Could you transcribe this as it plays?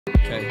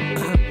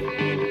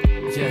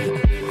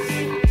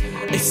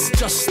It's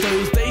just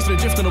those days we're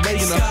drifting away,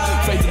 you know,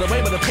 fading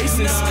away by the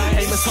paces.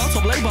 Aim is hard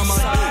to labor my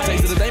days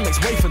of the day makes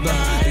way for them.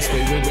 This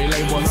way we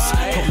relay once.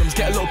 Problems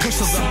get a little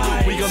pushed on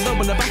them. We got no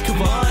in the back of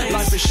our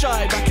life is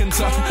shy back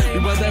into.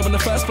 We were there in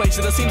the first place,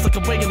 and it seems like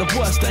I'm way in the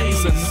worst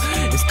days. And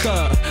it's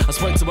dirt. I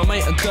spoke to my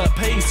mate and dirt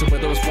pays. And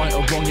whether it's right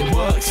or wrong, it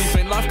works. You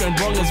think life going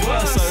wrong as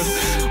well. So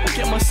I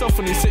get myself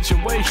in these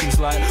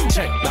situations like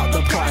check out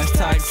the price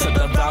tag,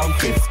 said about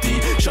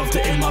 50. Shoved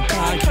it in my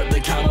bag, hope the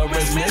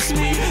cameras miss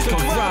me.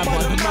 Got grabbed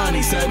by the man,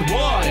 he said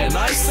why, and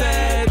I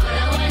said all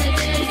I wanna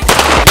do is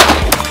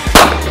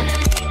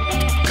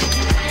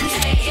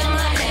take your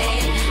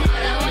money. All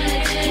I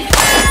wanna do is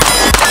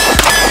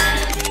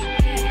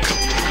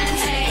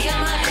take your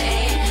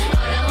money.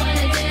 All I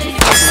wanna do is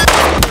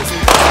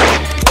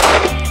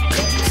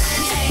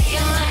take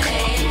your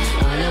money.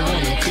 All I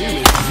wanna do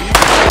is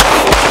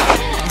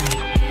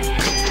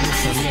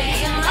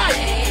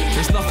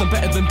there's nothing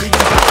better than being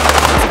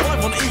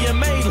survive on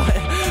EMA.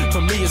 Like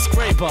for me it's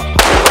great, but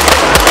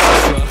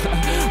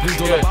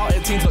read all about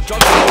it. Teens got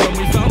drugs when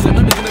we found it.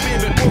 Never gonna be a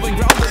bit more than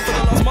grounded for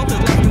the last month.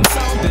 Has life been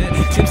sounded?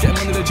 Teams getting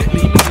money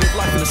legitly means live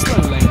life in a slow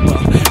lane. But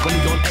when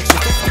you go on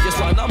extra 50, it's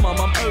like, nah, mum,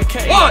 I'm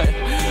okay.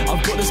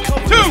 I've got this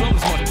covered as long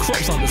as my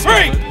crops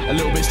undiscovered. A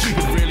little bit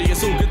stupid, really.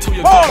 It's all good till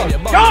you're good on your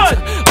mum.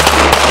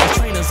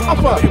 Trainers up,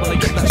 I really wanna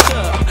get that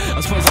shirt. I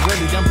suppose I'm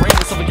really damn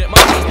brainless, so I get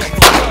my first not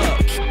for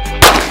work.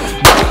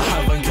 I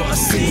haven't got a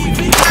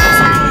CV.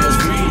 Some employers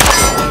really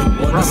don't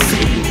wanna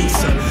see me,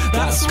 so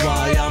that's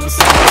why I'm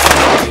so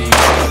happy.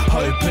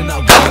 Hoping that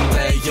one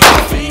day you'll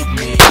feed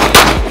me.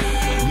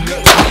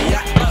 Look, we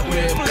act like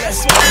we're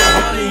blessed with the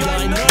money.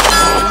 I know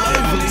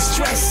I'm overly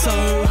stressed, so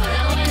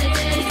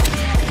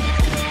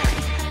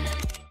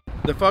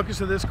the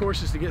focus of this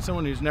course is to get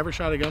someone who's never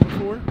shot a gun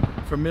before,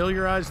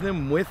 familiarize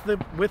them with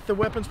the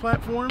weapons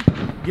platform,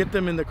 get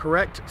them in the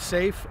correct,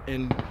 safe,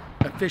 and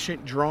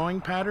efficient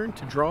drawing pattern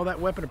to draw that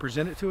weapon and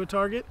present it to a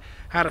target,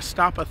 how to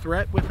stop a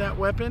threat with that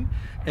weapon,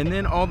 and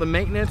then all the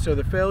maintenance or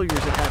the failures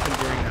that happen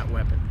during that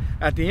weapon.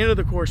 At the end of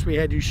the course, we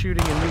had you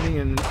shooting and moving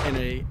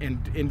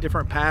in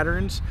different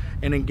patterns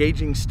and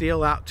engaging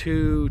steel out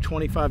to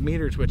 25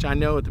 meters, which I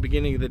know at the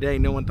beginning of the day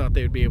no one thought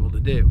they would be able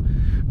to do.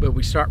 But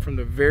we start from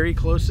the very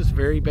closest,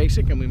 very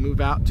basic, and we move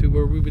out to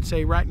where we would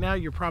say right now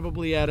you're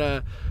probably at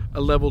a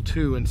level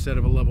 2 instead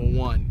of a level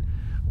 1.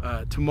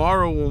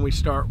 Tomorrow when we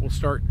start, we'll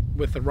start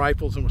with the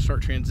rifles and we'll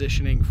start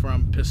transitioning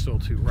from pistol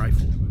to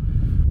rifle.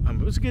 It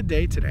was a good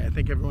day today. I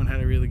think everyone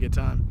had a really good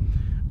time.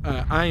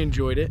 I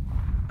enjoyed it.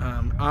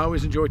 I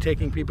always enjoy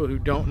taking people who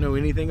don't know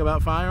anything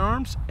about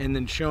firearms and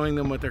then showing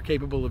them what they're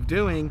capable of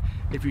doing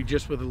if you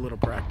just with a little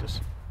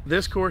practice.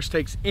 This course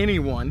takes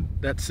anyone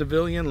that's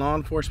civilian, law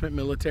enforcement,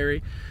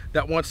 military,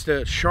 that wants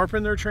to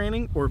sharpen their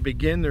training or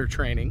begin their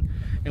training,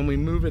 and we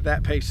move at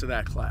that pace to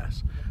that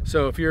class.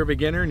 So if you're a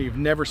beginner and you've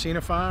never seen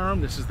a firearm,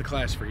 this is the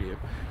class for you.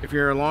 If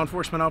you're a law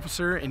enforcement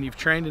officer and you've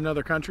trained in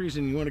other countries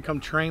and you want to come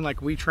train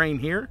like we train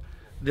here,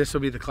 this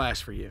will be the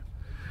class for you.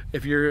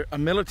 If you're a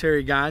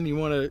military guy and you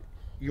want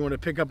to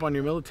pick up on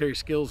your military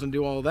skills and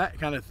do all that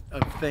kind of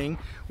thing,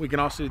 we can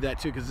also do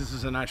that too, because this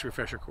is a nice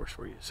refresher course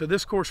for you. So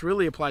this course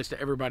really applies to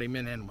everybody,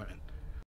 men and women.